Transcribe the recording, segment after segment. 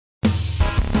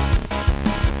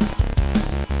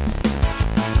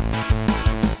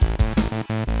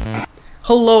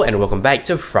Hello and welcome back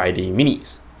to Friday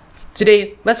Minis.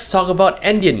 Today, let's talk about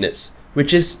Endianess,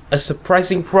 which is a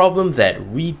surprising problem that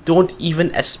we don't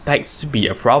even expect to be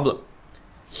a problem.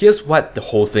 Here's what the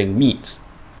whole thing means.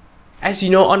 As you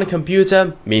know, on a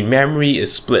computer, main memory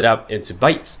is split up into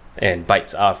bytes, and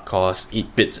bytes are of course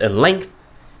 8 bits in length.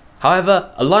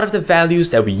 However, a lot of the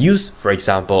values that we use, for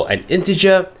example an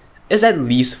integer, is at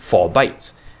least 4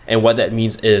 bytes. And what that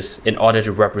means is, in order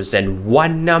to represent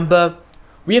one number,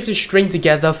 we have to string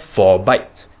together 4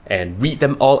 bytes and read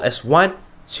them all as 1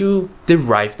 to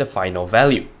derive the final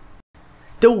value.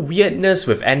 The weirdness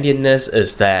with Endianess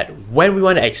is that when we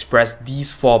want to express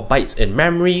these 4 bytes in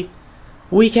memory,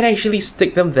 we can actually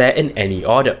stick them there in any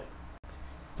order.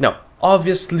 Now,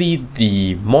 obviously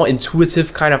the more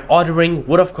intuitive kind of ordering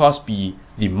would of course be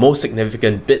the most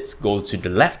significant bits go to the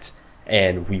left,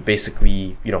 and we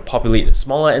basically, populate the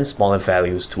smaller and smaller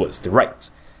values towards the right.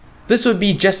 This would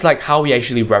be just like how we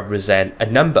actually represent a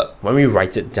number when we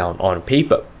write it down on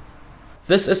paper.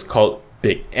 This is called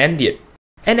Big Endian.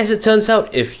 And as it turns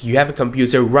out, if you have a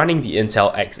computer running the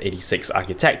Intel x86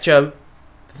 architecture,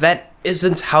 that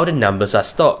isn't how the numbers are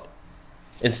stored.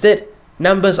 Instead,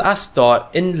 numbers are stored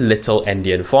in little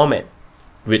endian format,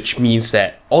 which means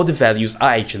that all the values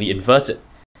are actually inverted.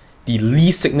 The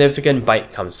least significant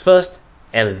byte comes first,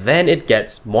 and then it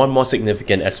gets more and more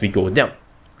significant as we go down.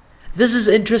 This is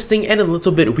interesting and a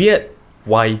little bit weird.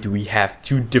 Why do we have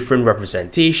two different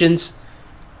representations?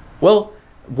 Well,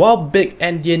 while Big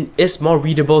Endian is more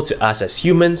readable to us as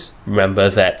humans, remember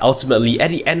that ultimately at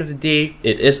the end of the day,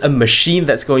 it is a machine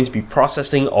that's going to be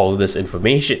processing all this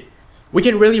information. We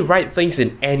can really write things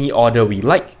in any order we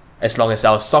like. As long as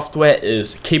our software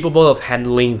is capable of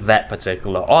handling that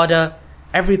particular order,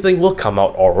 everything will come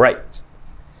out alright.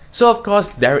 So of course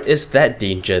there is that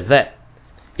danger there.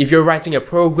 If you're writing a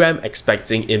program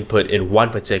expecting input in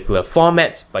one particular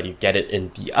format, but you get it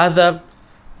in the other,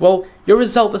 well, your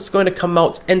result is going to come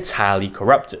out entirely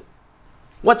corrupted.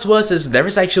 What's worse is there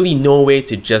is actually no way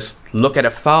to just look at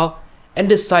a file and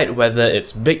decide whether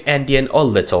it's Big Endian or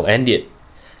Little Endian.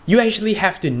 You actually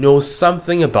have to know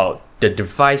something about the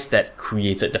device that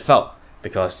created the file,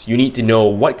 because you need to know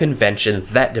what convention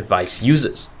that device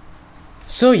uses.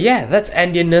 So yeah, that's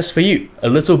Endianness for you. A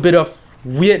little bit of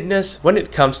weirdness when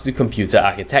it comes to computer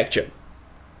architecture.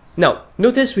 Now,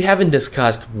 notice we haven't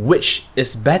discussed which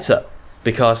is better,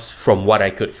 because from what I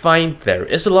could find, there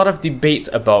is a lot of debate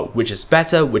about which is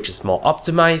better, which is more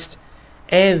optimized,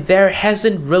 and there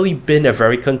hasn't really been a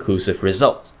very conclusive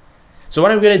result. So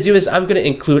what I'm going to do is I'm going to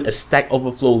include a Stack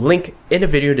Overflow link in the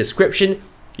video description.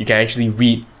 You can actually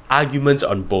read arguments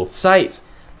on both sides,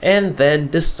 and then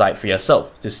decide for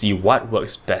yourself to see what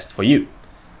works best for you.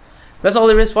 That's all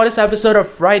there is for this episode of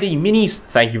Friday Minis.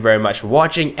 Thank you very much for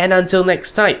watching, and until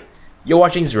next time, you're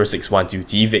watching 0612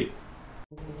 TV.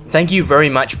 Thank you very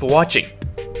much for watching.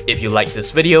 If you liked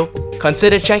this video,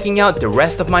 consider checking out the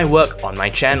rest of my work on my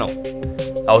channel.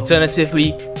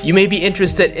 Alternatively, you may be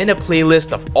interested in a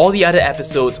playlist of all the other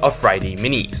episodes of Friday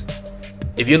Minis.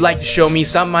 If you'd like to show me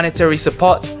some monetary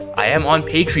support, I am on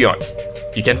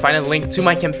Patreon. You can find a link to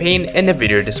my campaign in the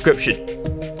video description.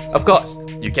 Of course,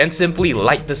 you can simply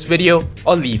like this video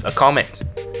or leave a comment.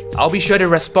 I'll be sure to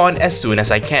respond as soon as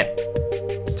I can.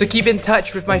 To keep in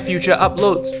touch with my future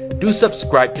uploads, do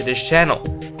subscribe to this channel.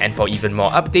 And for even more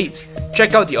updates,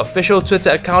 check out the official Twitter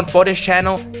account for this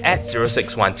channel at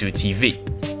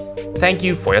 0612TV. Thank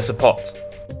you for your support.